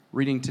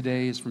Reading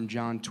today is from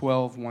John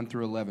 12, 1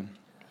 through 11.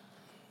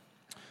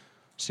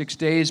 6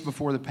 days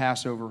before the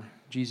Passover,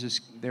 Jesus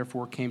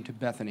therefore came to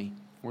Bethany,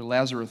 where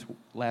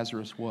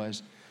Lazarus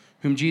was,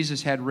 whom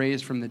Jesus had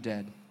raised from the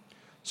dead.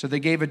 So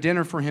they gave a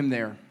dinner for him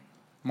there.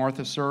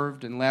 Martha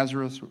served, and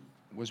Lazarus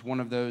was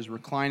one of those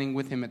reclining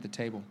with him at the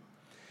table.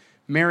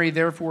 Mary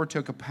therefore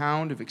took a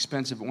pound of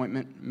expensive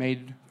ointment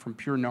made from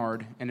pure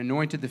nard and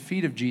anointed the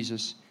feet of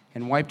Jesus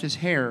and wiped his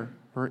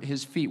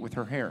feet with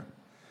her hair.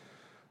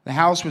 The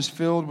house was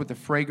filled with the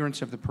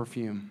fragrance of the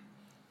perfume.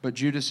 But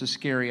Judas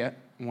Iscariot,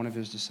 one of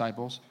his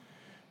disciples,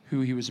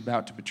 who he was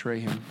about to betray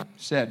him,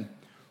 said,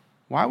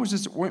 "Why was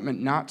this ointment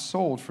not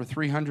sold for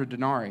 300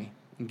 denarii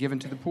and given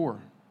to the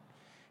poor?"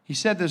 He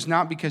said this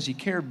not because he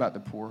cared about the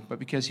poor, but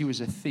because he was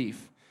a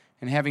thief,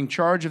 and having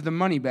charge of the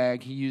money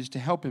bag, he used to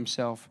help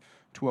himself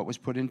to what was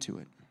put into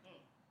it.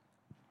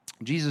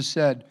 Jesus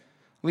said,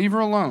 "Leave her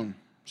alone,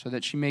 so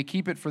that she may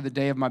keep it for the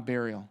day of my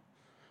burial.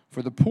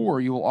 For the poor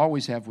you will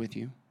always have with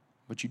you,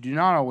 but you do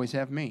not always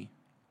have me."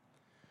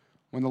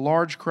 When the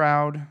large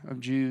crowd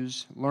of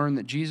Jews learned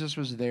that Jesus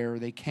was there,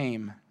 they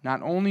came,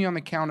 not only on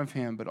account of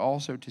him, but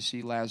also to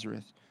see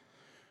Lazarus,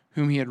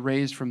 whom he had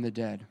raised from the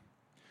dead.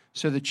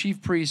 So the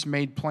chief priests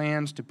made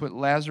plans to put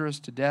Lazarus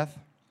to death,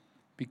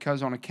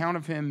 because on account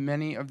of him,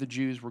 many of the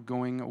Jews were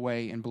going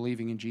away and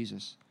believing in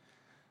Jesus.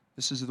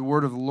 This is the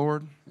word of the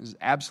Lord. It is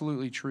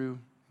absolutely true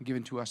and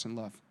given to us in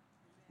love.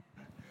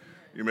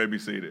 You may be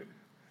seated.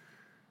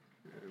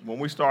 When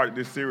we started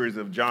this series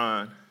of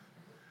John,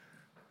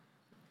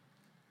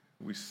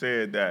 we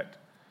said that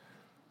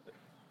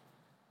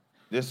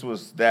this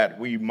was that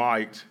we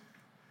might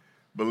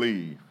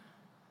believe.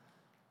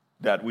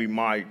 That we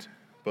might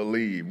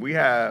believe. We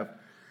have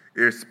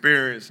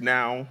experience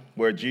now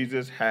where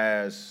Jesus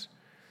has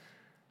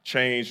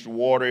changed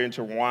water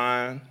into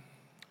wine.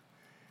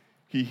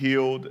 He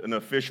healed an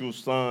official's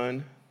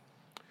son.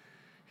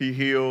 He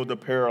healed a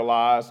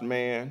paralyzed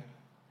man.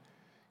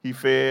 He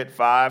fed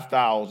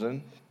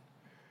 5,000.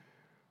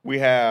 We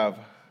have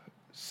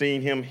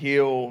seen him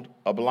heal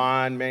a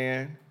blind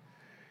man,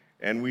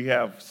 and we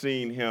have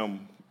seen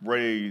him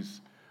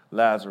raise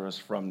Lazarus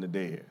from the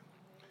dead.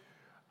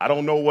 I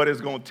don't know what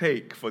it's going to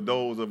take for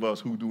those of us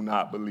who do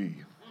not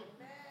believe.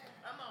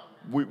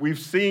 We've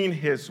seen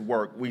his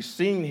work. We've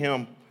seen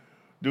him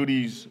do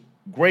these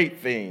great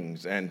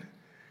things. And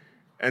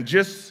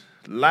just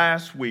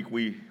last week,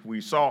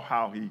 we saw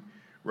how he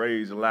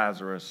raised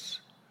Lazarus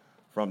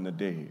from the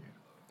dead.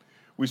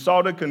 We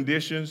saw the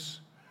conditions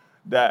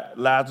that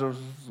Lazarus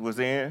was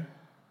in.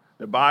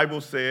 The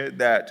Bible said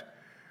that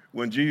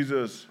when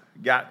Jesus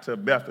got to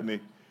Bethany,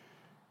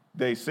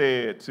 they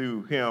said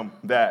to him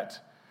that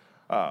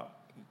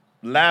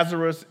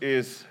Lazarus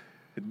is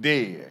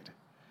dead,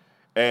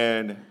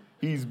 and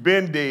he's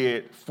been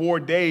dead 4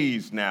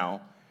 days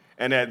now,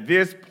 and at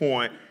this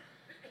point,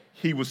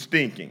 he was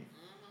stinking.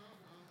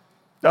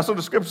 That's what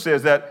the scripture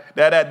says, that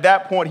at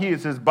that point,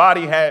 his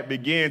body had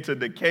begun to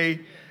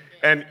decay,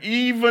 and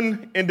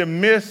even in the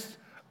midst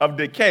of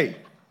decay,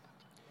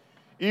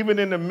 even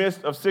in the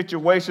midst of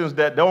situations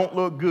that don't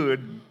look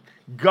good,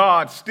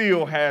 God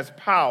still has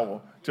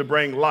power to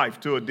bring life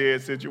to a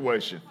dead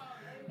situation.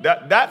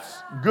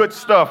 That's good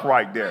stuff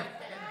right there.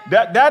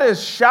 That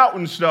is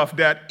shouting stuff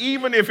that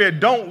even if it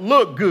don't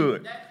look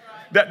good,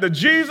 that the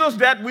Jesus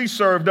that we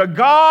serve, the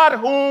God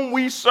whom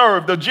we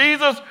serve, the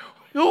Jesus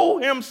who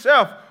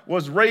himself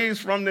was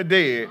raised from the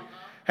dead,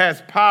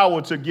 has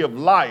power to give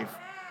life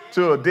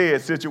to a dead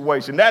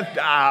situation.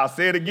 I'll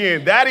say it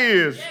again, that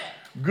is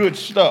good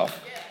stuff,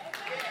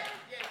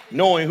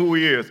 knowing who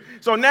he is.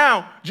 So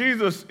now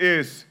Jesus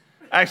is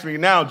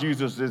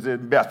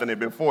in Bethany.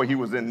 Before he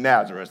was in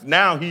Nazareth.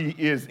 Now he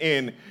is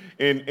in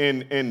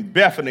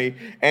Bethany,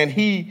 and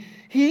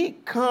he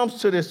comes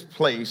to this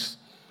place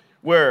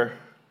where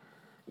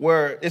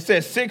it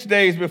says 6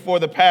 days before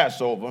the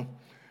Passover,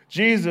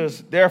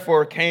 Jesus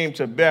therefore came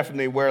to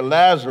Bethany, where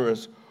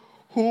Lazarus,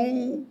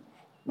 whom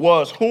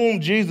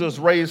Jesus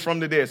raised from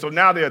the dead. So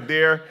now they're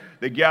there,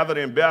 they gathered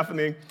in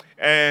Bethany,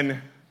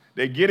 and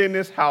they get in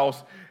this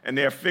house, and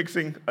they're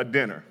fixing a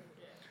dinner.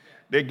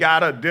 They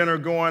got a dinner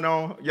going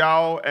on,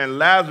 y'all, and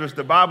Lazarus,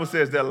 the Bible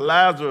says that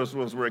Lazarus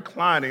was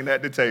reclining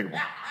at the table.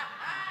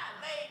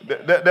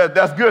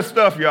 That's good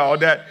stuff, y'all,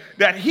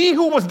 that he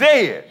who was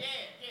dead,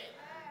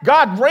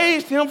 God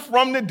raised him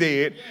from the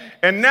dead,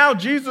 and now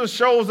Jesus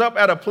shows up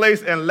at a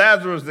place, and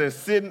Lazarus is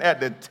sitting at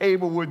the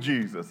table with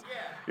Jesus.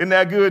 Isn't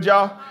that good,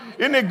 y'all?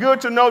 Isn't it good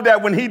to know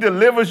that when he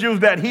delivers you,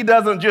 that he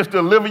doesn't just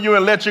deliver you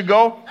and let you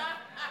go?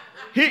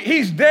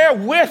 He's there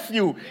with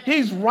you.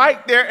 He's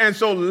right there. And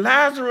so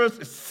Lazarus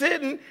is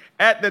sitting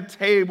at the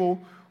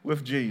table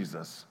with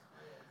Jesus.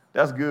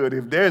 That's good.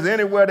 If there's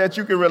anywhere that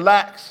you can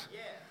relax,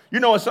 you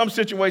know, in some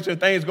situations,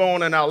 things go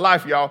on in our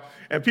life, y'all,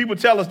 and people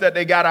tell us that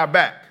they got our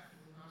back,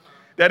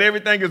 that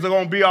everything is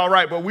going to be all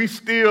right, but we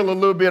still a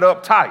little bit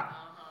uptight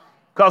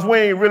because we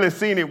ain't really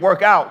seen it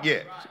work out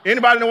yet.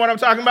 Anybody know what I'm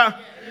talking about?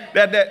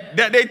 That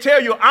they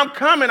tell you, I'm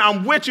coming,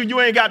 I'm with you, you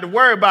ain't got to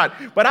worry about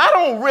it. But I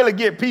don't really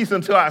get peace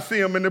until I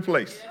see them in the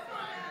place,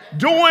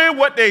 doing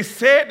what they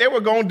said they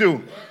were going to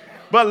do.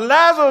 But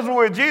Lazarus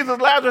was with Jesus.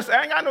 Lazarus said,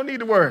 I ain't got no need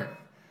to worry.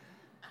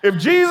 If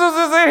Jesus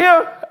is in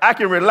here, I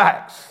can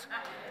relax.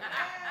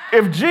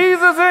 If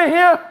Jesus is in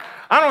here,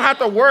 I don't have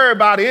to worry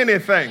about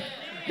anything.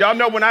 Y'all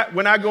know when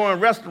I go in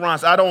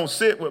restaurants, I don't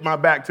sit with my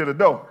back to the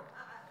door.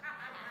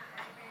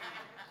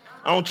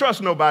 I don't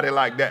trust nobody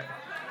like that.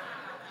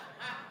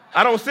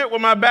 I don't sit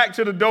with my back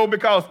to the door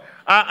because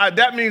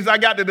that means I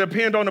got to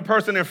depend on the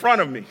person in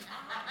front of me.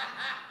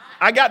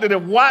 I got to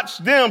watch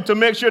them to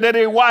make sure that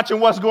they're watching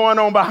what's going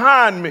on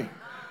behind me.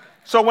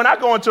 So when I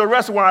go into a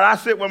restaurant, I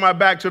sit with my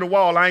back to the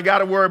wall. I ain't got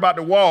to worry about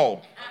the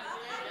wall.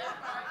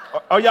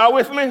 Are y'all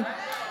with me?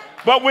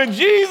 But when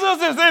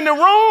Jesus is in the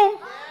room,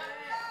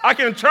 I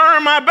can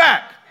turn my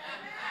back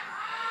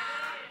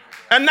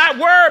and not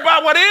worry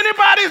about what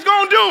anybody's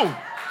going to do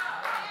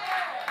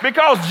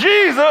because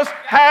Jesus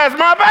has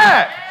my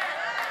back.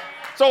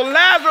 So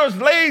Lazarus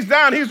lays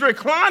down. He's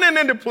reclining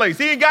in the place.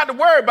 He ain't got to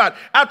worry about it.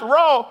 After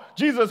all,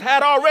 Jesus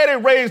had already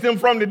raised him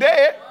from the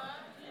dead.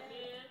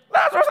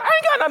 Lazarus, I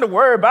ain't got nothing to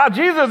worry about.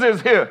 Jesus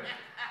is here.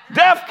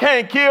 Death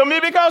can't kill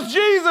me because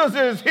Jesus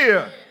is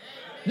here.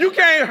 You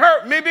can't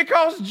hurt me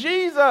because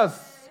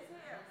Jesus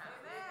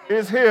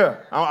is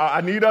here.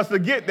 I need us to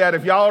get that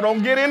if y'all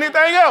don't get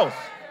anything else.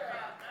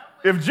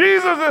 If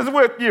Jesus is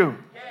with you,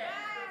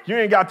 you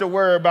ain't got to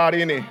worry about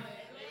anything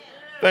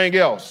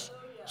else.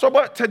 So,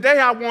 but today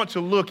I want to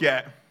look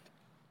at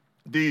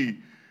the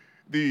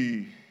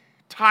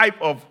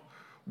type of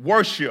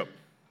worship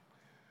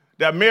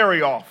that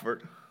Mary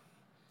offered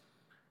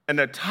and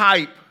the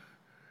type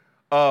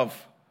of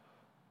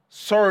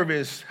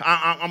service,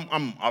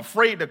 I'm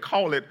afraid to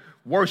call it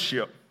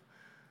worship,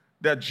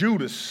 that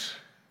Judas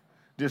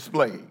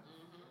displayed.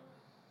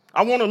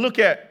 I want to look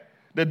at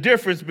the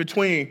difference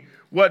between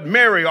what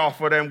Mary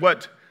offered and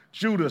what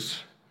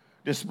Judas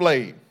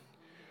displayed.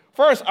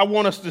 First, I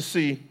want us to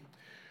see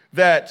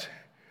that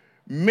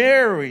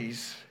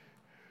Mary's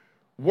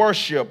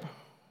worship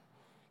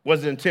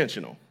was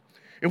intentional.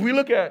 If we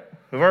look at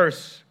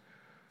verse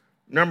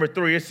number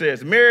 3, it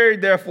says, Mary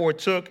therefore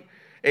took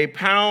a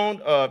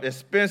pound of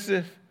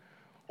expensive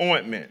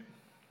ointment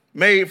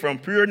made from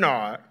pure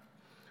nard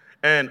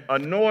and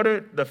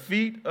anointed the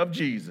feet of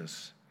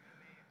Jesus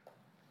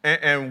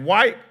and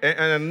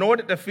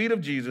anointed the feet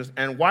of Jesus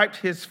and wiped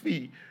his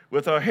feet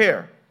with her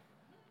hair.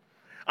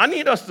 I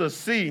need us to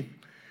see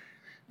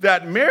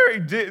that Mary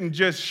didn't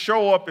just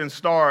show up and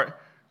start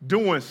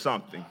doing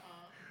something.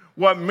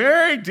 What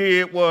Mary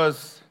did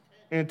was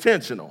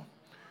intentional.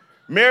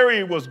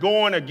 Mary was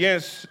going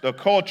against the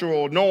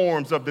cultural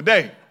norms of the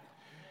day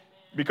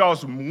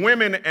because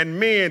women and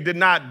men did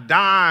not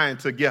dine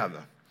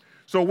together.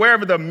 So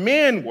wherever the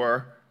men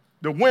were,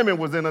 the women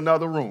was in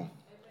another room.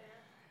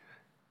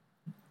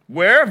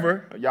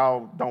 Wherever,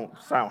 y'all don't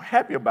sound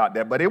happy about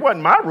that, but it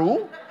wasn't my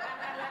rule.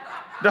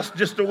 That's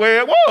just the way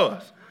it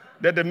was.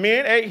 That the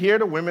men ate here,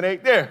 the women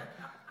ate there.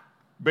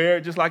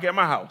 Buried just like at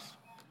my house.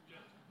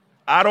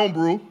 I don't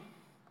brew.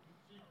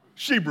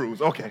 She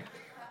brews. Okay.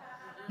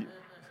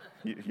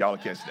 Y'all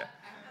catch that.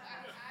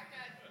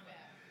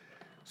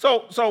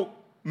 So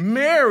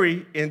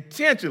Mary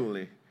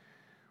intentionally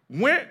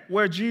went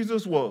where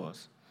Jesus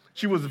was.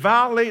 She was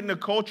violating the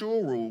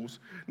cultural rules.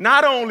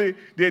 Not only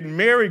did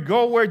Mary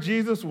go where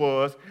Jesus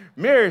was,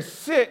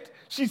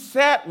 she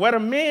sat where the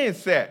men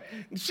sat.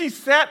 She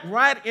sat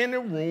right in the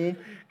room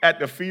at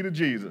the feet of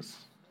Jesus.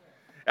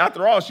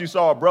 After all, she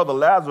saw her brother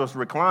Lazarus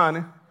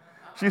reclining.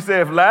 She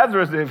said,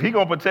 if he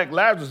going to protect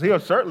Lazarus, he'll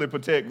certainly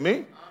protect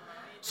me.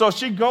 So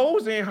she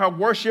goes in, her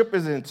worship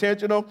is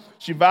intentional.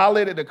 She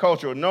violated the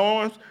cultural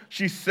norms.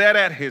 She sat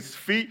at his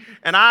feet.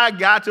 And I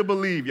got to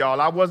believe, y'all,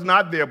 I was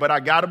not there, but I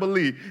got to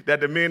believe that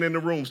the men in the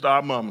room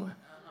started mumbling.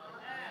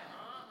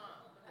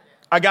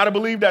 I got to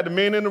believe that the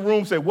men in the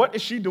room said, what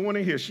is she doing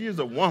in here? She is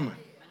a woman.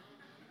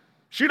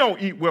 She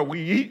don't eat where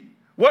we eat.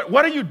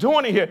 What are you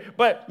doing in here?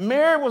 But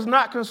Mary was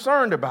not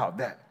concerned about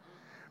that.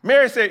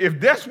 Mary said, if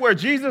that's where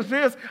Jesus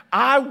is,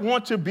 I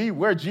want to be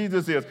where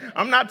Jesus is.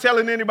 I'm not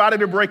telling anybody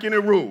to break any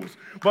rules.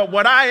 But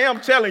what I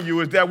am telling you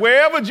is that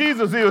wherever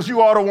Jesus is,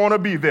 you ought to want to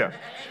be there.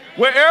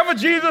 Wherever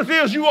Jesus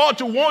is, you ought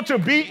to want to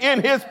be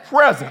in his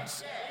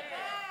presence.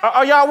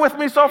 Are y'all with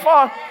me so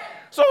far?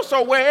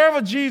 So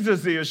wherever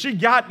Jesus is, she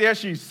got there,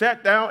 she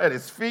sat down at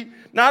his feet.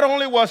 Not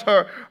only was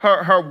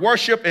her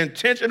worship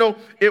intentional,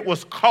 it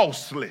was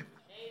costly.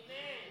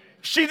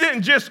 She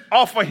didn't just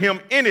offer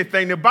him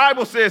anything. The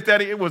Bible says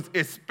that it was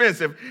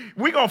expensive.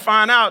 We're going to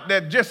find out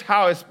that just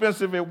how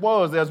expensive it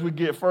was as we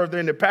get further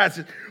in the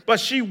passage. But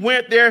she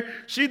went there.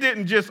 She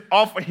didn't just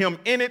offer him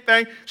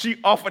anything. She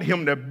offered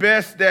him the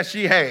best that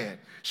she had.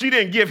 She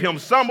didn't give him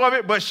some of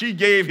it, but she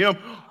gave him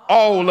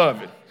all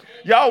of it.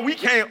 Y'all, we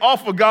can't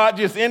offer God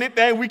just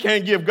anything. We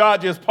can't give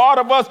God just part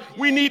of us.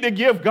 We need to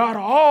give God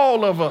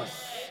all of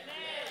us.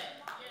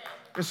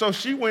 And so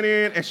she went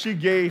in and she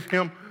gave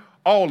him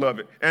all of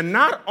it. And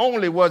not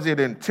only was it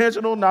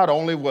intentional, not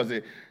only was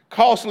it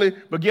costly,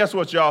 but guess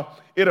what, y'all?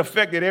 It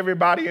affected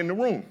everybody in the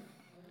room.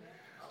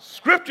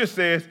 Scripture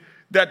says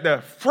that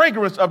the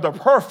fragrance of the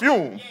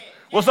perfume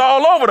was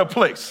all over the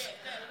place.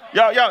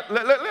 Y'all,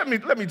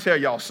 let me tell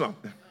y'all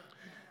something.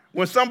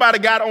 When somebody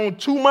got on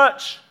too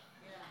much,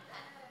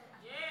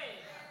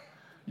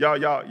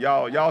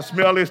 y'all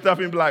smell this stuff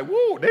and be like,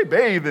 woo, they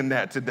bathed in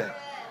that today.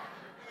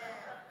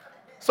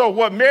 So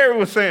what Mary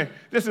was saying,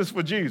 this is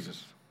for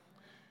Jesus.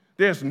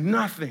 There's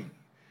nothing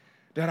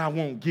that I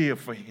won't give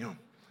for him.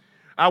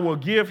 I will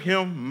give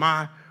him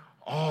my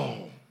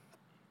all.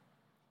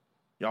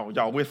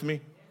 Y'all with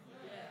me?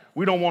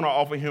 We don't want to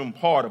offer him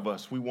part of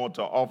us. We want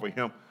to offer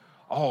him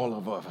all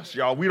of us.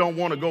 Y'all, we don't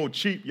want to go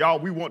cheap. Y'all,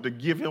 we want to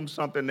give him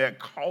something that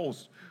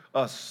costs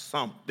us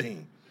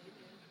something.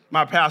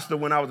 My pastor,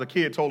 when I was a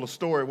kid, told a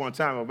story one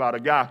time about a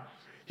guy.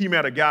 He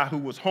met a guy who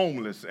was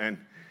homeless, and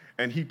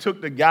he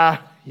took the guy,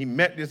 he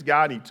met this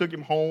guy, and he took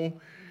him home,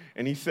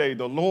 and he said,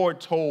 the Lord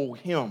told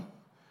him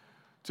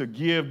to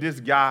give this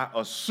guy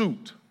a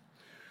suit.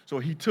 So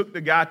he took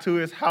the guy to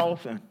his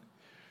house and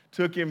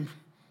took him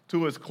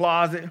to his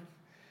closet.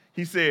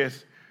 He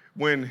says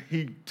when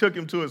he took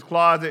him to his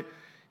closet,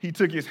 he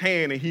took his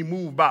hand and he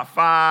moved about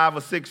 5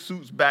 or 6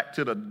 suits back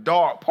to the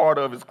dark part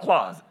of his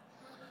closet.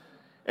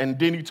 And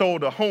then he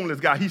told the homeless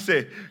guy, he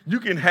said, you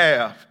can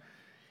have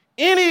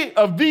any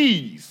of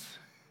these,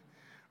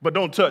 but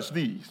don't touch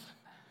these.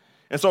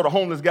 And so the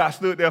homeless guy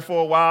stood there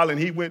for a while and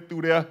he went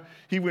through there.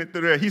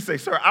 He said,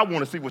 sir, I want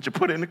to see what you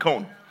put in the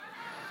corner.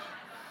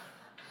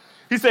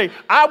 He said,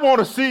 I want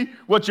to see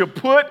what you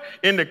put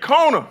in the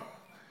corner.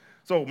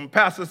 So my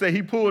pastor said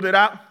he pulled it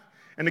out,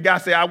 and the guy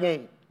said, I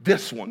want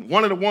this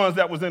one of the ones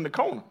that was in the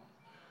corner.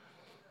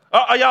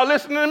 Are y'all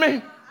listening to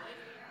me?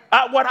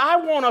 What I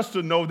want us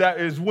to know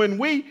that is when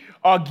we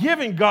are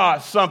giving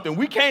God something,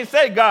 we can't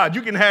say, God,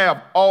 you can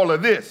have all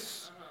of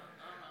this,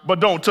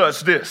 but don't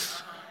touch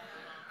this.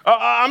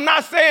 I'm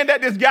not saying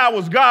that this guy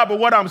was God, but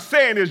what I'm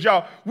saying is,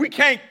 y'all, we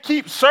can't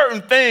keep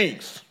certain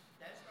things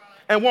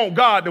and want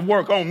God to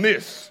work on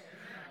this.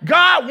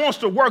 God wants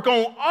to work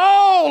on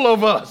all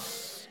of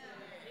us.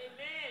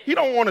 He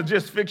don't want to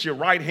just fix your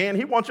right hand.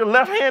 He wants your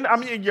left hand.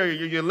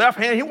 Your left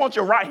hand. He wants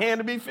your right hand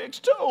to be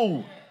fixed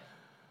too.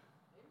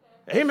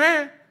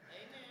 Amen.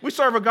 We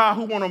serve a God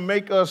who wants to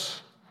make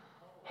us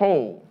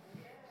whole.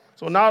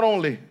 So not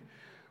only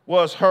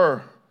was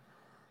her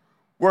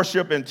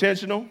worship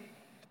intentional,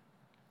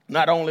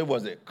 not only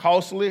was it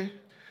costly,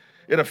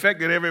 it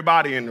affected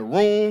everybody in the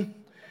room.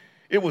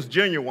 It was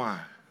genuine.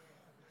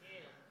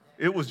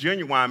 It was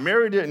genuine.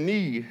 Mary didn't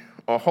need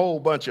a whole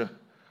bunch of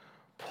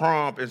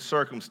pomp and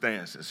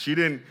circumstances. She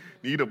didn't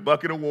need a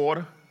bucket of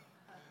water.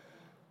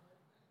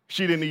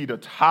 She didn't need a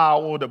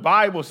towel. The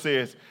Bible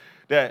says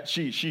that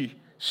she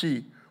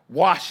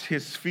washed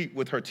his feet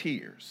with her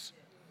tears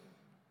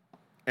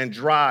and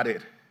dried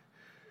it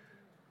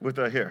with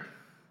her hair.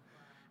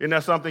 Isn't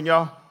that something,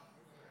 y'all?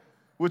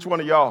 Which one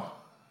of y'all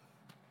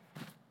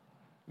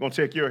gonna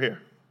take your hair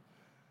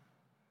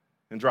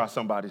and dry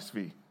somebody's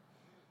feet?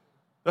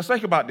 Let's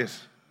think about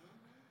this.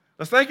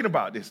 Let's think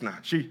about this now.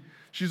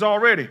 She's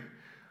already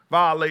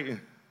violating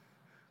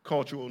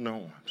cultural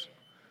norms.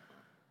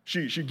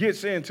 She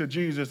gets into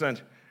Jesus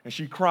and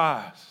she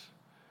cries.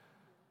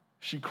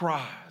 She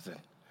cries. And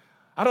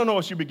I don't know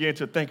if she began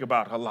to think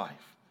about her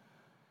life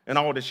and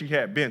all that she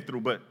had been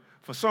through, but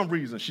for some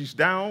reason, she's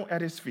down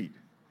at his feet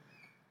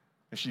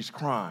and she's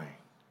crying.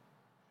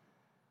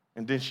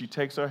 And then she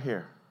takes her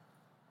hair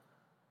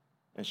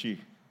and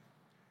she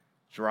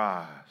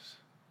dries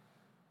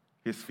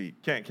his feet.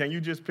 Can you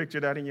just picture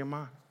that in your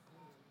mind?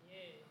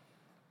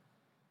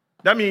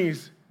 That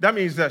means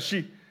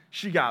that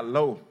she got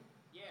low.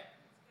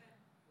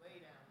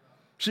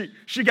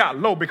 She got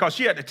low because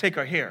she had to take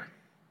her hair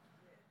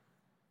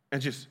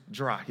and just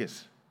dry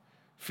his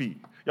feet.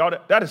 Y'all,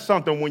 that is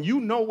something when you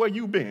know where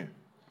you've been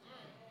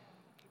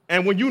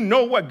and when you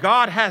know what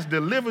God has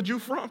delivered you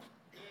from,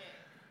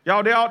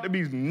 y'all, there ought to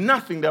be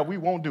nothing that we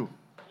won't do.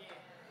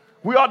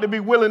 We ought to be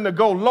willing to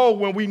go low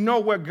when we know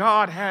where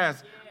God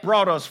has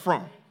brought us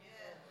from.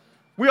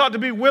 We ought to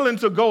be willing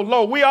to go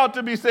low. We ought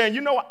to be saying,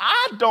 you know,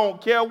 I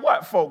don't care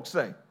what folks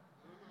say.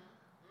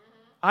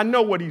 I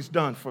know what he's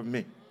done for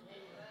me.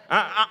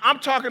 I'm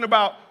talking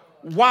about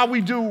why we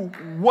do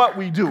what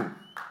we do.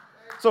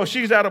 So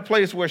she's at a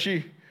place where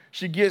she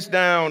gets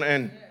down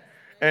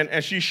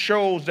and she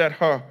shows that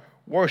her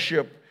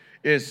worship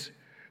is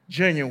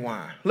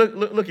genuine.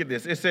 Look at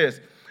this. It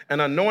says,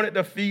 and anointed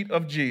the feet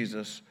of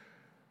Jesus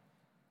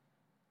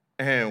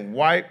and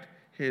wiped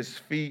his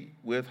feet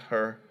with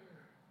her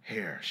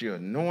hair. She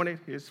anointed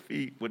his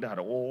feet with that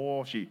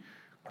oil. She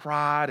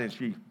cried and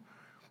she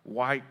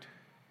wiped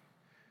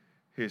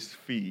his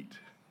feet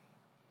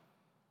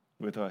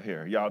with her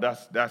hair. Y'all,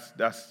 that's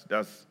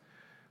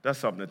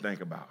something to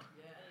think about.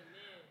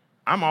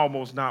 I'm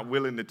almost not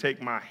willing to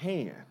take my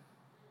hand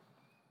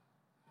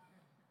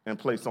and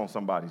place on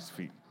somebody's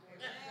feet.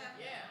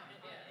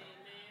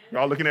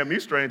 Y'all looking at me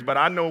strange, but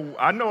I know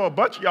a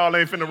bunch of y'all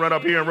ain't finna run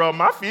up here and rub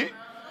my feet.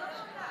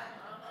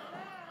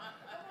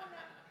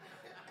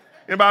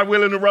 Anybody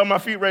willing to rub my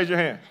feet? Raise your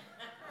hand.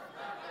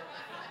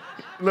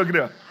 Look at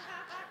that.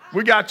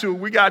 We got two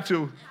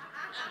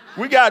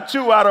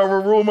out of a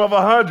room of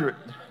 100.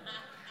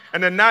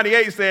 And then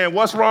 98 saying,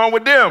 what's wrong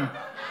with them?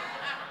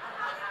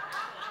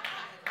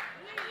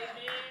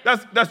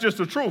 That's just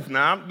the truth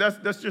now.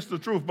 That's just the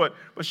truth. But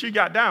she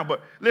got down.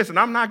 But listen,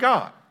 I'm not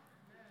God.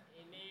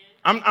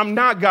 I'm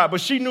not God.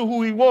 But she knew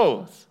who he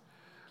was.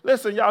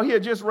 Listen, y'all, he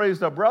had just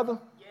raised her brother.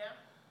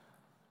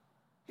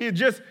 He had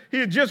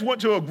just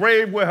went to a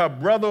grave where her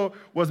brother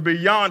was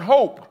beyond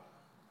hope.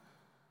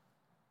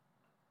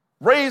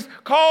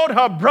 Called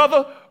her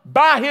brother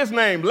by his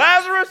name.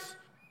 Lazarus,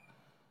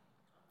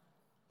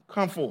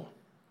 come forth.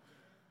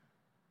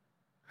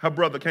 Her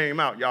brother came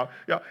out, y'all.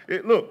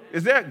 Look,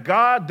 is that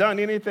God done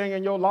anything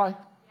in your life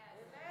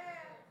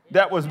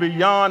that was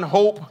beyond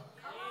hope?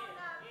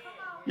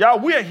 Y'all,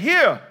 we're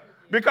here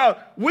because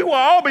we were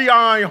all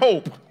beyond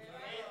hope.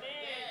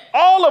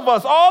 All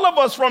of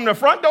us from the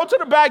front door to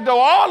the back door,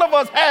 all of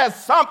us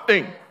has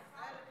something.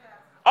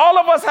 All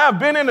of us have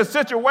been in a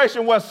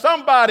situation where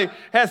somebody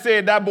has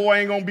said, that boy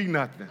ain't going to be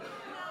nothing.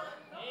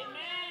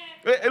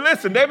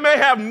 Listen, they may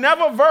have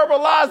never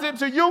verbalized it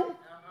to you,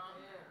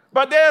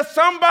 but there's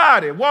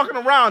somebody walking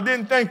around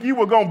didn't think you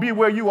were going to be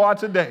where you are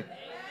today.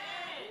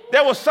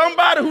 There was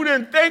somebody who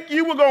didn't think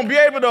you were going to be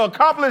able to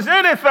accomplish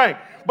anything.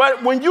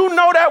 But when you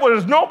know that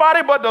was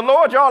nobody but the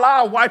Lord, y'all,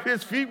 I'll wipe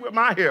his feet with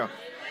my hair.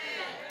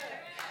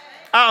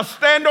 I'll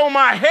stand on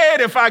my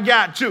head if I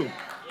got to.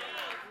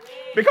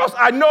 Because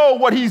I know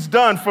what he's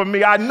done for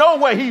me. I know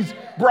where he's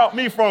brought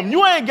me from.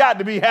 You ain't got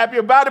to be happy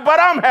about it, but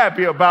I'm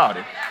happy about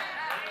it.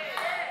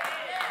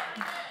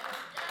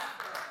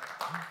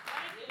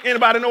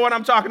 Anybody know what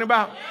I'm talking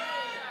about?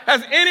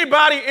 Has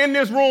anybody in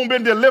this room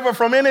been delivered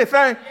from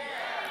anything?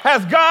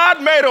 Has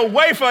God made a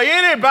way for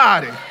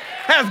anybody?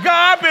 Has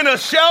God been a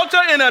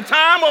shelter in a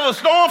time of a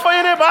storm for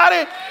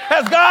anybody?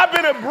 Has God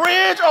been a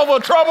bridge over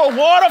troubled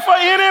water for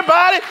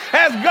anybody?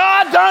 Has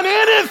God done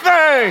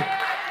anything?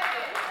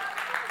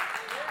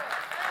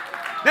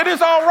 Then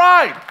it's all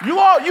right. You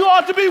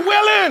ought to be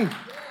willing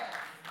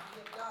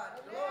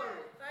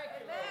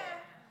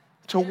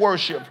to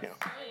worship him.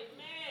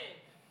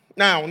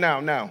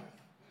 Now,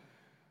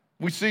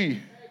 we see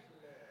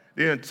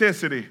the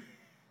intensity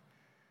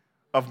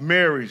of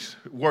Mary's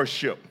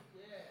worship.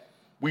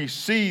 We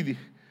see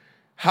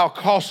how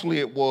costly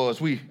it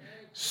was. We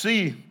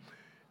see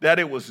that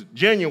it was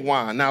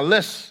genuine. Now,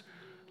 let's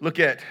look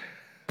at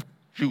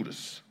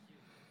Judas.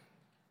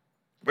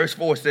 Verse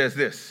 4 says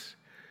this.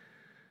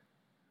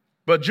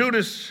 But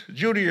Judas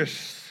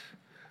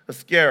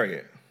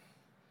Iscariot,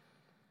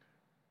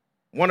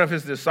 one of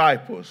his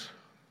disciples,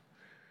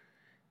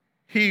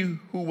 he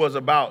who was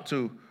about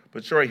to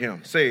betray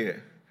him,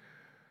 said,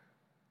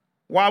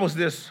 why was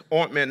this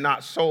ointment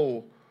not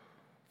sold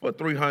for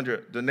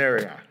 300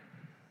 denarii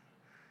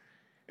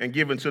and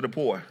given to the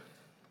poor?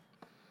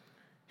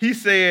 He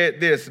said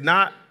this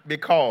not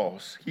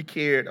because he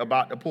cared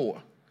about the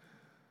poor,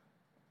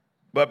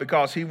 but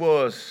because he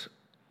was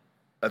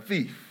a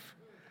thief,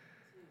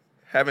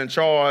 having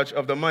charge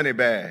of the money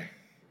bag.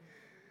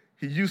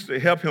 He used to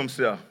help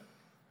himself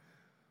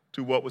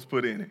to what was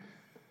put in it.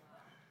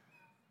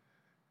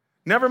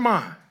 Never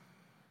mind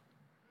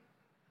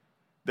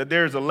that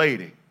there's a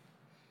lady.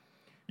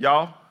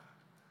 Y'all,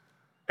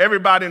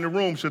 everybody in the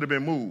room should have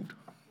been moved.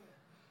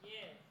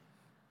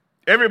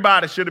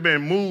 Everybody should have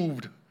been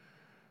moved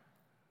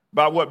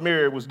by what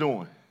Mary was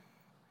doing.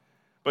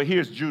 But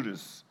here's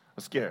Judas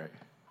Iscariot.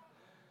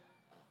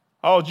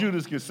 All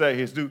Judas can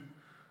say is, do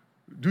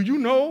you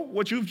know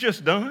what you've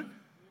just done?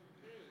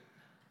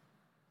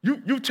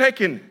 You've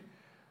taken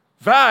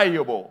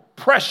valuable,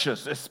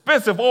 precious,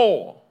 expensive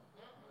oil,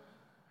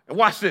 and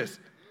watch this,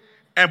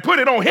 and put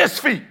it on his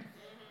feet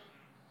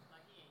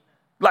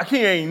like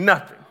he ain't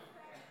nothing.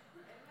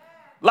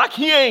 Like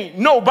he ain't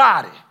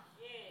nobody.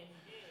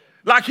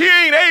 Like he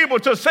ain't able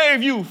to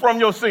save you from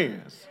your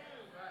sins.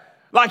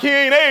 Like he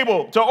ain't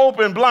able to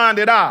open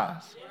blinded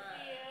eyes.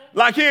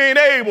 Like he ain't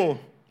able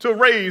to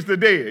raise the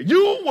dead.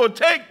 You will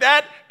take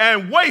that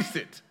and waste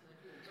it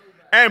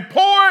and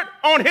pour it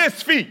on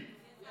his feet.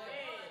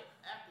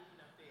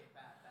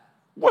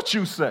 What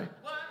you say?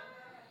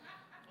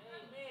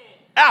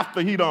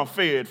 After he done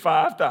fed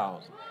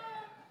 5,000.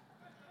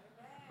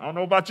 I don't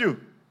know about you.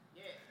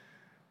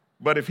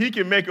 But if he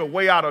can make a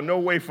way out of no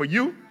way for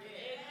you,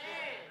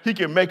 he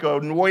can make a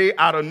way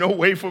out of no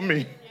way for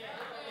me.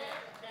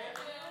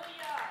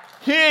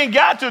 He ain't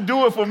got to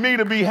do it for me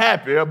to be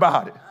happy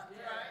about it.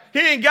 He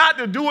ain't got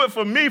to do it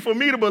for me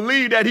to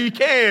believe that he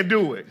can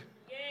do it.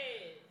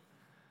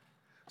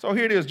 So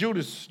here it is,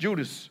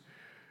 Judas.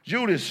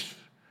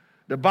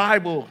 The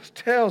Bible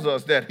tells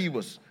us that he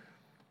was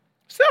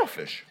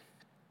selfish.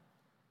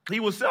 He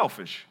was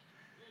selfish.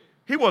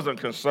 He wasn't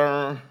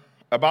concerned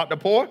about the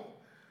poor.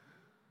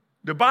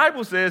 The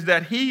Bible says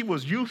that he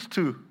was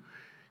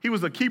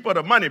a keeper of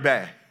the money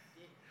bag.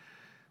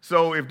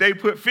 So if they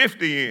put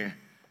 50 in,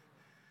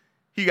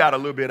 he got a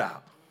little bit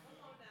out.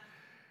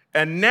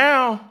 And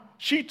now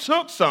she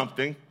took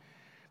something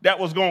that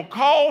was going to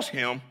cause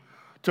him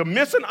to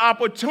miss an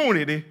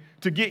opportunity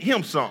to get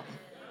him something.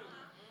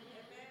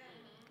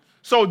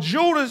 So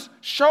Judas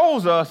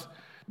shows us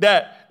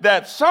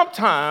that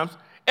sometimes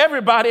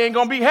everybody ain't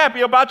going to be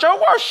happy about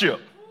your worship.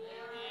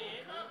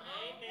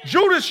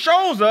 Judas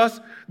shows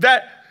us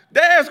that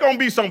there's going to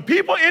be some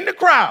people in the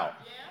crowd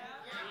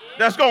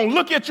that's going to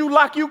look at you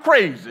like you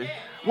crazy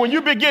when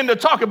you begin to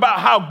talk about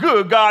how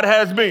good God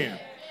has been.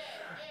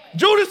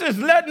 Judas is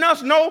letting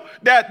us know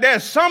that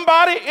there's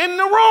somebody in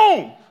the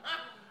room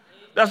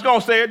that's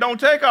going to say it don't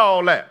take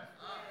all that.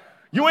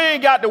 You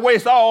ain't got to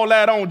waste all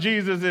that on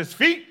Jesus'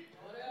 feet.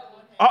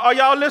 Are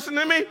y'all listening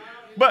to me?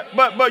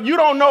 But you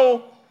don't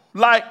know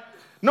like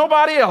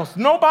nobody else.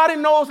 Nobody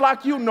knows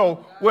like you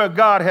know where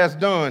God has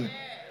done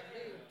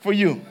for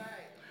you.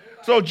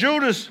 So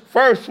Judas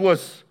first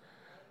was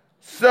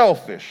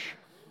selfish.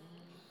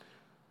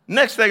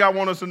 Next thing I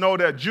want us to know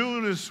that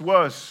Judas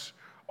was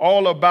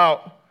all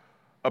about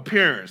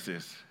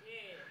appearances.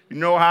 You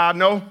know how I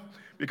know?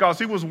 Because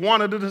he was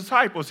one of the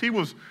disciples. He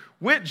was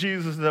with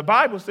Jesus. The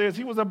Bible says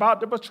he was about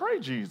to betray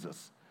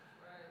Jesus.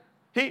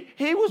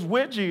 He was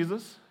with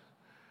Jesus.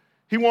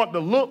 He wanted to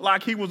look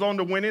like he was on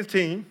the winning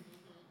team.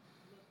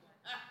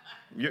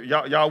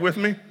 Y'all with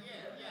me?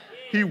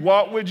 He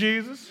walked with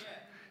Jesus.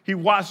 He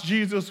watched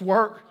Jesus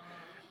work.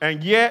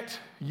 And yet,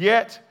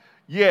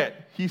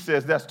 he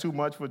says, that's too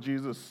much for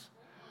Jesus.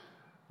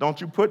 Don't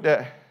you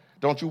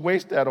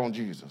waste that on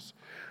Jesus.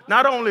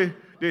 Not only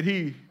did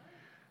he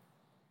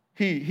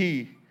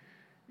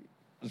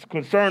was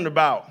concerned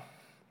about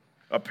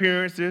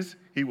appearances,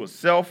 he was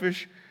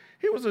selfish,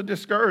 he was a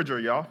discourager,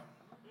 y'all.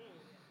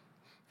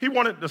 He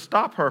wanted to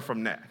stop her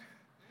from that.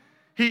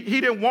 He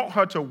didn't want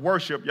her to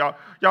worship, y'all.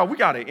 Y'all, we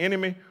got an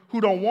enemy who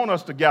don't want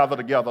us to gather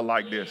together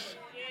like this.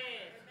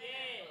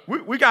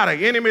 We got an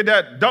enemy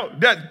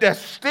that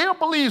still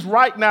believes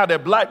right now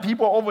that black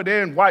people over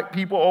there and white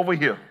people over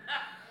here.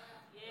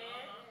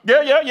 Yeah.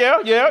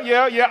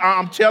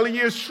 I'm telling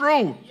you, it's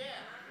true.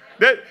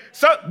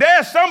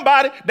 There's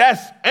somebody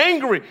that's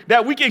angry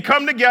that we can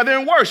come together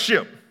and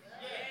worship.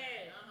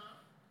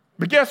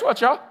 But guess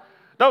what, y'all?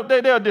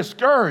 They're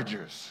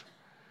discouragers.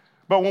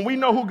 But when we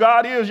know who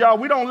God is, y'all,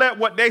 we don't let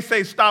what they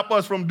say stop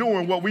us from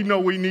doing what we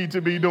know we need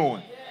to be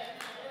doing.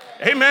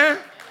 Amen.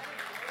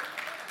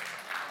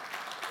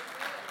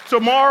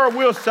 Tomorrow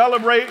we'll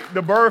celebrate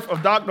the birth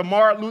of Dr.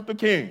 Martin Luther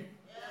King.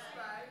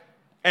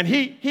 And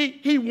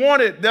he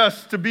wanted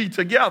us to be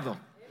together.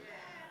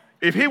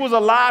 If he was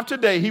alive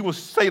today, he would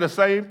say the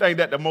same thing,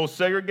 that the most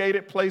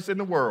segregated place in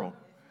the world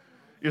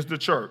is the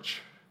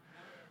church.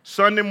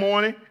 Sunday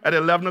morning at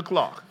 11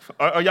 o'clock.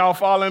 Are y'all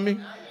following me?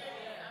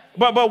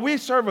 But we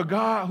serve a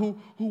God who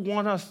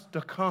wants us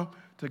to come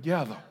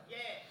together.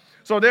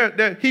 So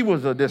he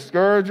was a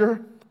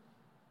discourager.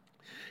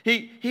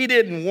 He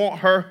didn't want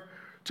her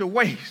to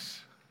waste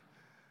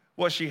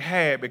what she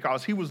had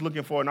because he was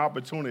looking for an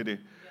opportunity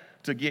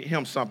to get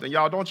him something.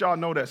 Y'all, don't y'all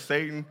know that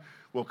Satan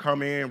will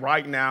come in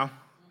right now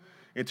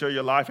into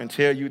your life and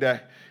tell you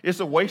that it's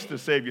a waste to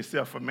save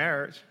yourself for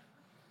marriage?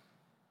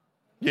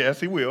 Yes,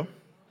 he will.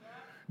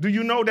 Do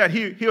you know that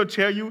he'll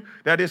tell you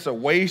that it's a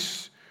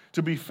waste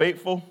to be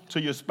faithful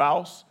to your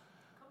spouse?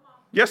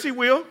 Yes, he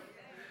will.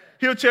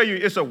 He'll tell you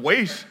it's a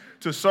waste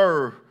to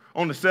serve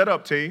on the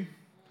setup team.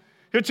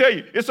 He'll tell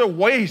you it's a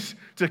waste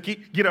to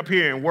get up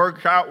here and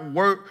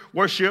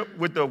worship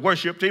with the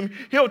worship team.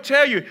 He'll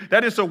tell you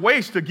that it's a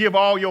waste to give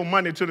all your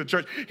money to the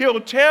church. He'll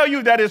tell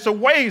you that it's a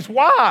waste.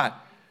 Why?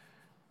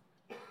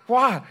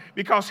 Why?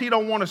 Because he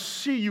don't want to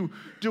see you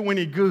do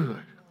any good.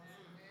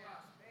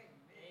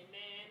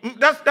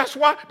 That's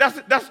why.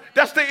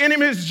 That's the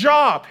enemy's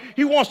job.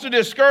 He wants to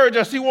discourage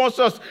us. He wants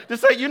us to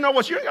say, you know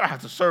what? You don't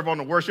have to serve on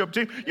the worship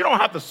team. You don't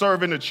have to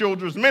serve in the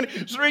children's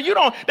ministry.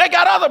 They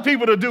got other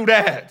people to do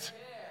that.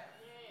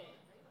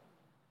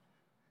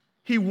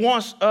 He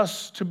wants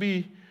us to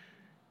be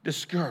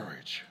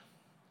discouraged.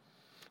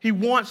 He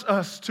wants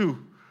us to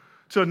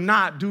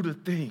not do the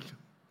thing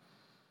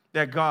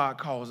that God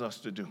calls us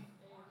to do.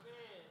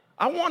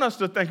 I want us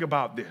to think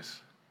about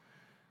this.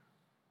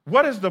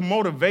 What is the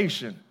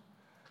motivation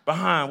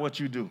behind what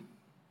you do?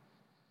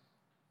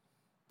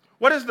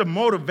 What is the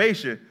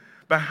motivation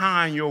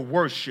behind your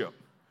worship?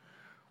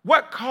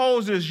 What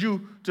causes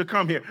you to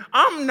come here?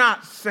 I'm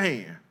not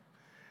saying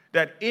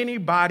that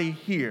anybody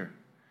here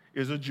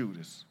is a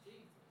Judas.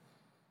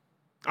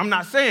 I'm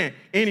not saying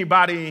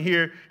anybody in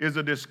here is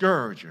a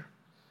discourager.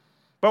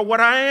 But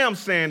what I am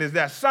saying is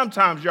that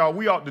sometimes, y'all,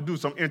 we ought to do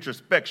some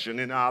introspection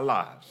in our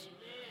lives.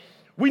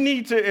 We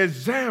need to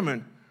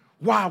examine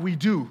why we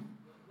do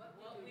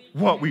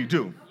what we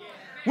do.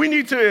 We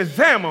need to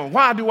examine,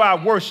 why do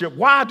I worship?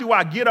 Why do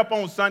I get up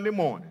on Sunday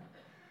morning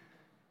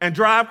and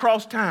drive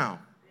across town?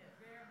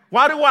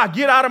 Why do I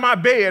get out of my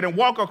bed and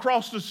walk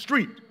across the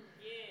street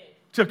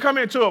to come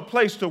into a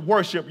place to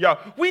worship, y'all?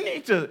 We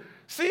need to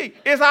see,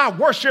 is our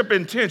worship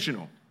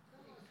intentional?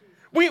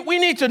 We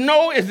need to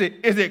know, is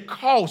it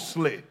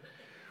costly?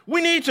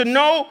 We need to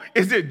know,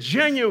 is it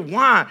genuine?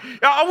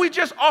 Are we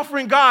just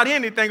offering God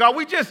anything? Are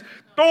we just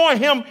throwing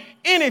him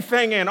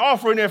anything and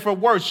offering it for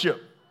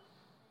worship?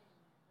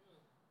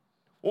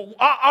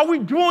 Are we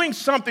doing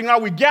something? Are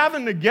we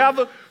gathering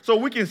together so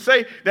we can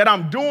say that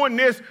I'm doing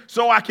this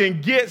so I can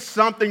get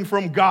something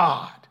from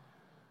God?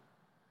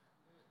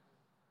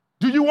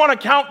 Do you want to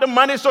count the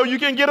money so you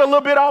can get a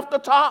little bit off the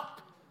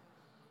top?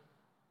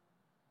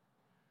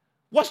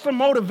 What's the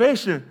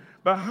motivation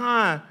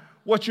behind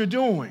what you're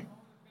doing?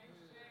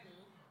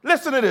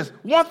 Listen to this.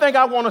 One thing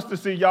I want us to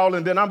see, y'all,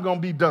 and then I'm going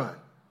to be done.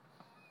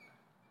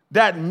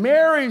 That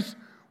Mary's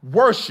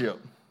worship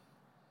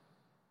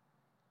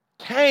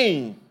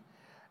came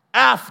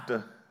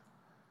after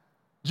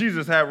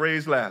Jesus had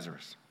raised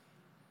Lazarus.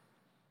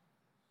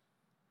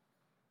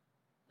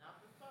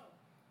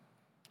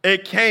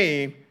 It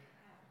came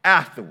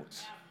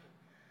afterwards.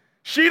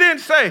 She didn't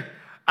say,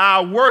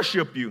 I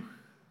worship you,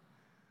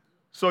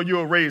 so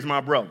you'll raise my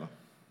brother.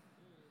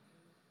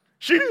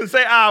 She didn't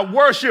say, I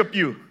worship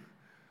you,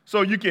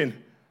 so you can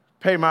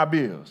pay my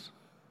bills.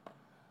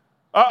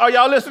 Are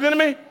y'all listening to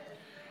me?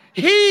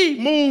 He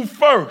moved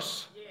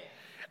first.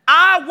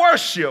 Our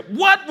worship,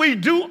 what we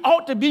do,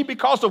 ought to be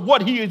because of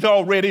what he has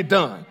already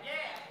done.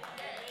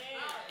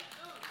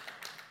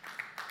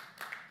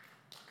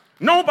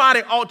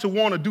 Nobody ought to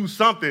want to do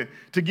something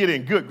to get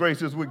in good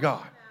graces with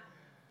God.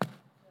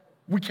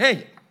 We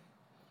can't.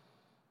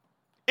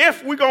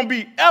 If we're going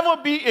to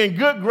ever be in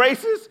good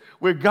graces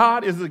with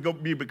God, it's going to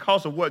be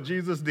because of what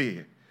Jesus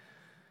did.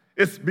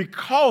 It's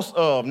because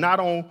of,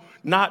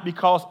 not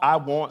because I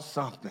want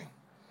something.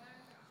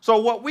 So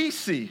what we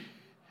see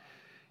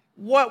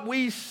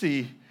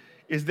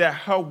is that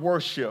her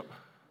worship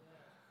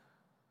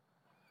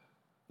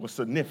was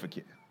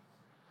significant.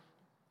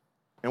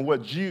 And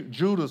what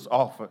Judas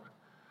offered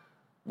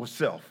was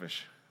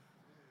selfish.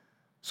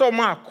 So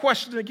my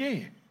question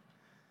again,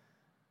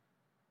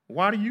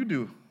 why do you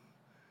do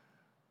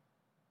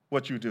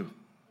what you do?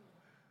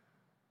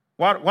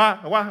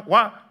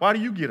 Why do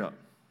you get up?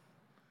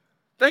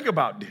 Think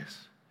about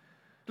this.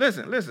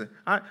 Listen.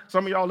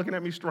 Some of y'all looking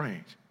at me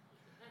strange.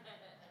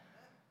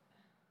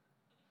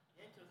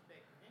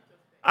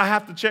 I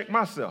have to check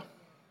myself.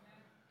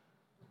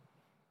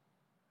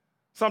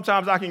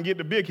 Sometimes I can get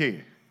the big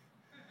head.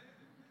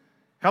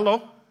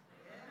 Hello?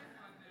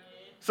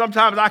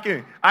 Sometimes I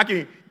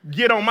can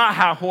get on my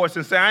high horse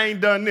and say, I ain't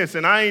done this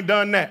and I ain't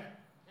done that.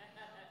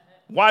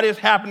 Why this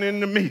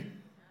happening to me?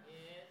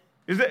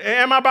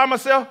 Am I by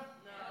myself?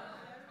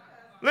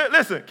 No.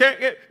 Listen,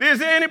 is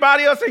there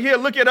anybody else in here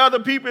look at other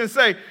people and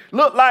say,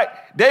 look like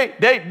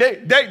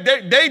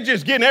they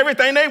just getting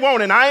everything they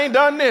want and I ain't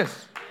done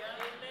this?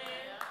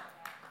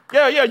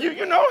 Yeah,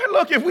 you know,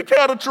 look, if we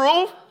tell the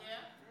truth,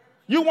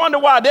 you wonder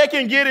why they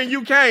can get and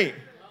you can't.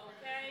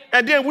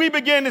 And then we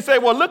begin to say,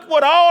 well, look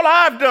what all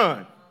I've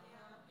done.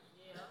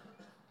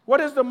 What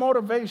is the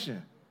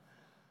motivation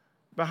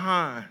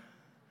behind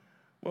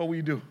what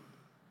we do?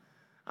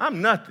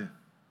 I'm nothing.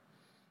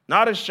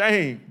 Not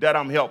ashamed that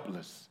I'm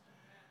helpless.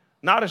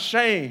 Not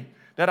ashamed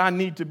that I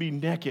need to be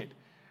naked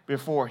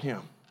before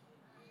him.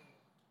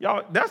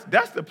 Y'all,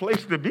 that's the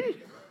place to be.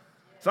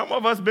 Some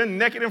of us been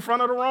naked in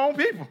front of the wrong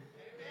people.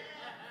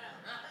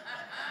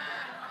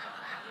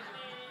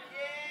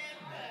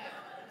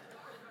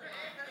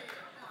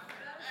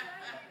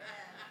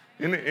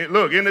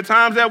 Look, in the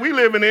times that we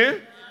living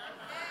in,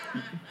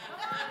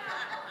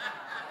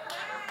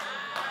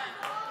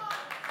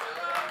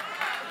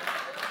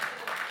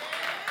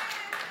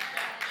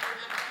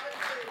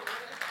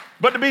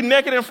 but to be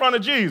naked in front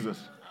of Jesus,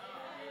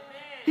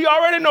 he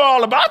already know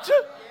all about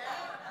you.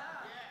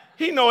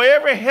 He know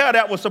every hair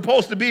that was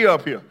supposed to be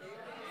up here.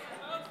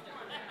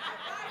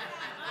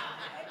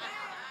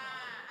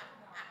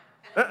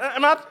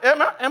 Am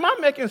I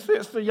making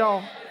sense to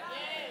y'all?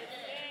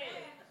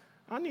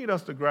 I need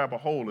us to grab a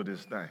hold of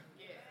this thing.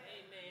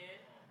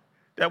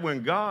 That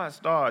when God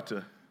starts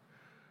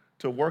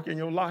to work in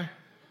your life,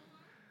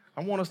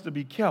 I want us to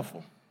be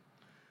careful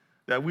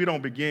that we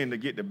don't begin to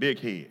get the big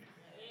head.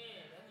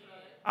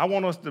 I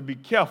want us to be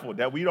careful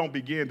that we don't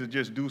begin to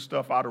just do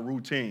stuff out of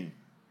routine,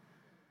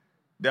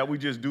 that we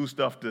just do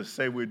stuff to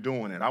say we're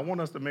doing it. I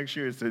want us to make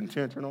sure it's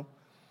intentional,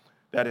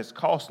 that it's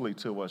costly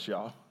to us,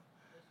 y'all,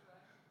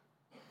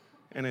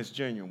 and it's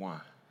genuine.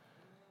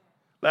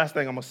 Last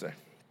thing I'm going to say.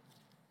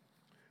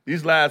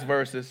 These last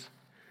verses,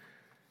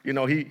 you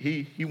know,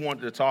 he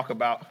wanted to talk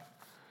about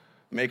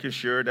making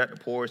sure that the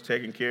poor is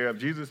taken care of.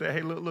 Jesus said,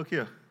 hey, look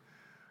here.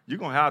 You're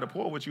going to have the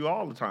poor with you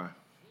all the time,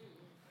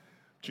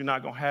 but you're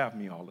not going to have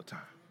me all the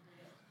time.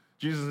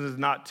 Jesus is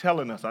not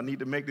telling us, I need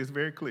to make this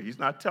very clear, he's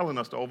not telling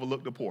us to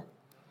overlook the poor.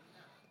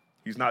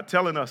 He's not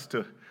telling us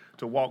to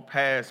walk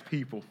past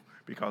people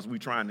because we're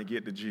trying to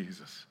get to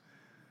Jesus.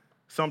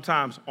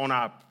 Sometimes on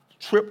our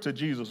trip to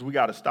Jesus, we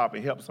got to stop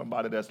and help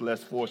somebody that's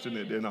less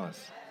fortunate than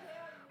us.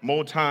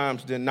 More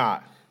times than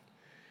not.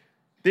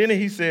 Then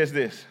he says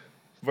this,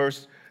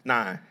 verse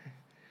 9.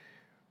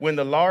 When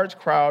the large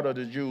crowd of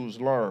the Jews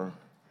learned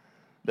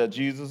that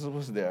Jesus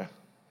was there,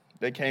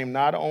 they came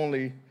not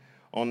only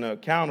on the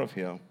account of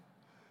him,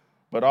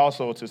 but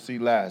also to see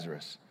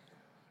Lazarus.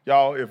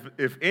 Y'all,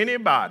 if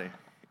anybody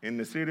in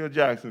the city of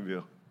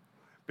Jacksonville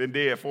been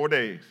dead 4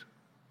 days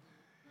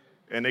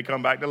and they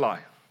come back to life,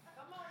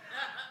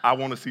 I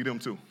want to see them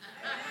too.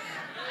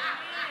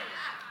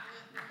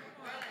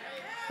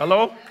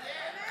 Hello?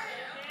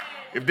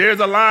 If there's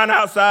a line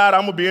outside,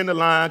 I'm going to be in the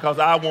line because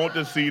I want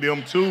to see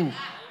them too.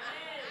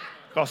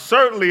 Because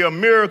certainly a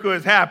miracle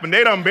has happened.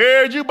 They done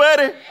buried you,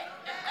 buddy.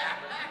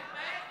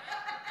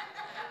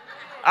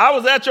 I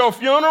was at your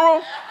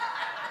funeral.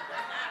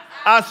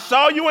 I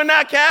saw you in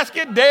that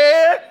casket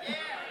dead.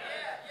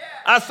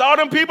 I saw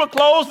them people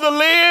close the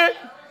lid,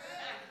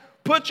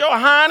 put your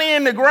honey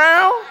in the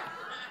ground,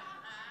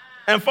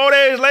 and 4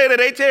 days later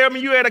they tell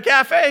me you at a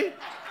cafe.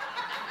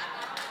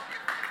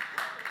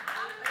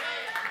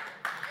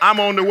 I'm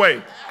on the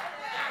way.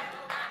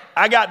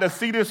 I got to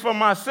see this for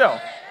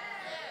myself.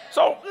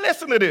 So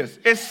listen to this.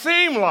 It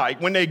seemed like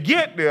when they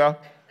get there,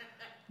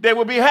 they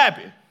will be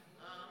happy.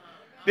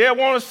 They'll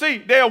want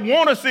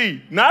to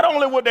see not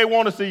only would they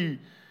want to see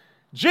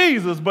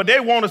Jesus, but they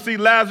want to see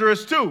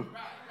Lazarus too.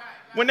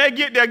 When they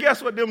get there,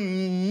 guess what them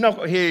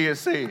knuckleheads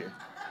said?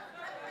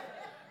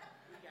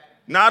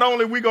 Not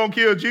only we going to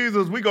kill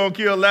Jesus, we going to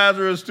kill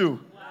Lazarus too.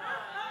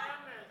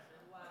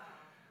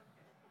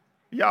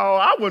 Y'all,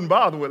 I wouldn't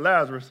bother with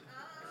Lazarus.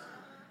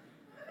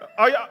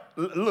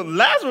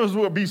 Lazarus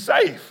would be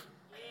safe.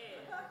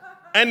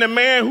 And the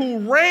man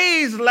who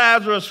raised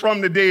Lazarus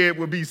from the dead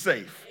would be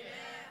safe.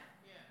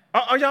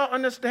 Are y'all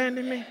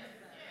understanding me?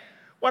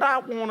 What I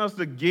want us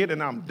to get,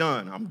 and I'm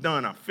done,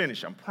 I'm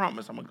finished, I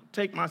promise, I'm going to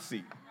take my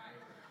seat,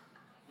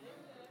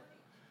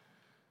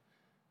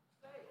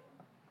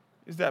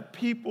 is that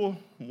people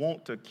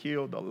want to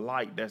kill the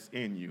light that's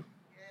in you.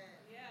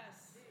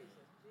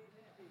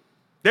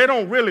 They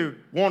don't really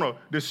want to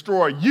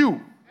destroy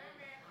you.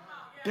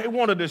 They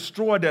want to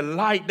destroy the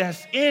light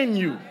that's in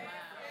you.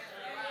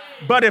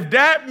 But if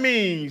that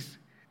means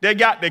they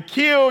got to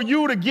kill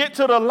you to get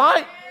to the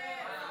light,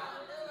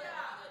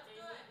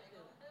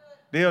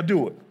 they'll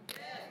do it.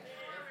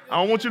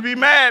 I don't want you to be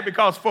mad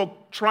because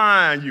folk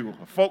trying you,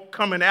 folk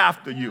coming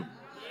after you.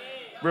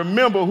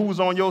 Remember who's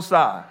on your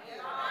side.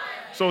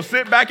 So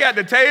sit back at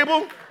the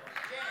table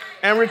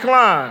and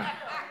recline.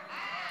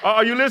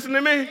 Are you listening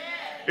to me?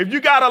 If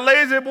you got a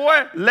lazy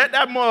boy, let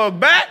that mug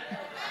back.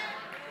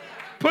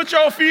 Put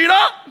your feet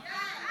up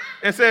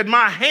and said,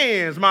 my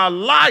hands, my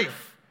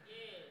life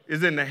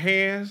is in the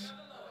hands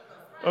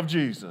of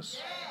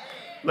Jesus.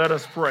 Let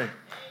us pray.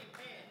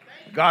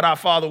 God, our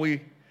Father,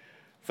 we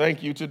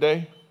thank you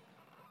today.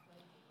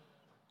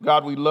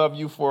 God, we love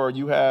you for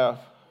you have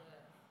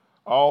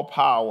all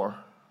power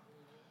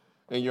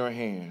in your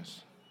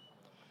hands.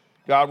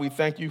 God, we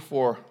thank you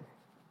for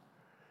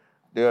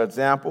the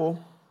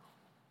example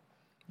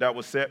that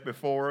was set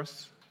before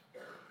us.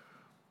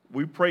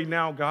 We pray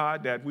now,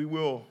 God, that we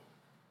will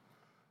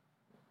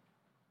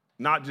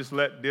not just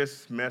let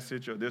this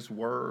message or this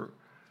word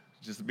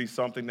just be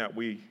something that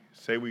we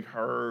say we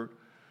heard,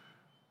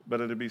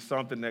 but it'll be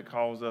something that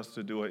calls us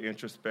to do an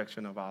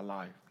introspection of our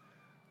life,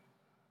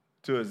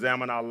 to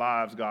examine our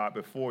lives, God,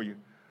 before you,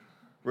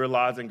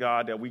 realizing,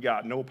 God, that we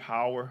got no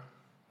power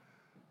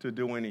to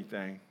do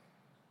anything.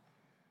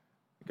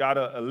 God,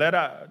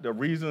 the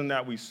reason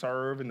that we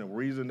serve and the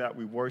reason that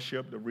we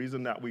worship, the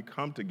reason that we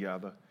come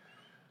together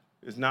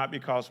is not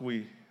because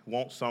we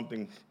want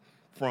something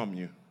from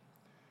you,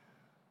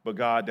 but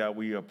God, that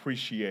we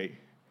appreciate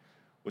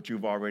what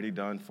you've already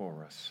done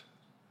for us.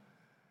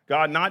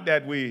 God, not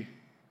that we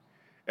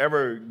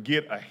ever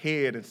get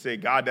ahead and say,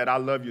 God, that I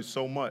love you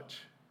so much.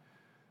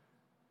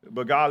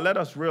 But God, let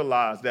us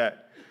realize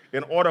that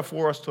in order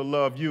for us to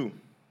love you,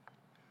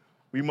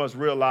 we must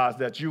realize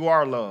that you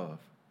are love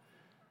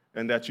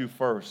and that you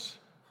first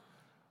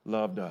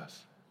loved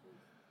us.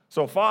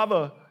 So,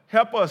 Father,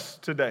 help us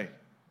today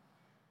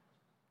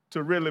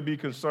to really be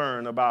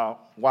concerned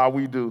about why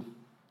we do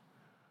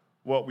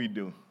what we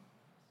do.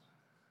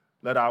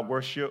 Let our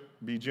worship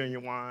be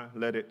genuine.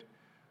 Let it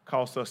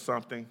cost us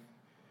something.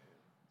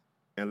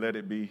 And let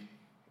it be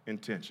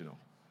intentional.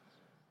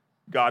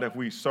 God, if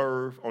we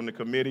serve on the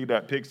committee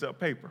that picks up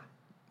paper,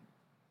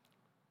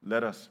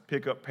 let us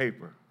pick up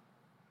paper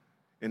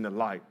in the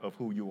light of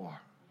who you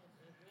are.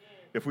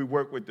 If we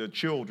work with the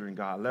children,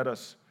 God, let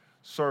us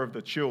serve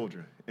the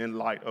children in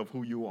light of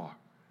who you are.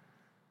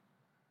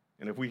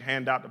 And if we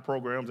hand out the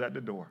programs at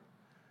the door,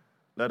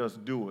 let us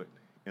do it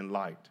in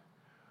light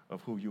of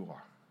who you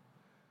are.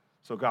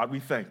 So, God, we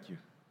thank you.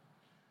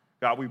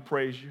 God, we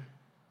praise you.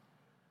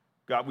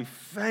 God, we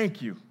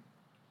thank you.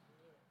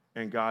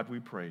 And God,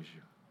 we praise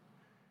you.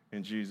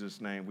 In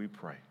Jesus' name we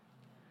pray.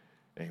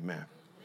 Amen.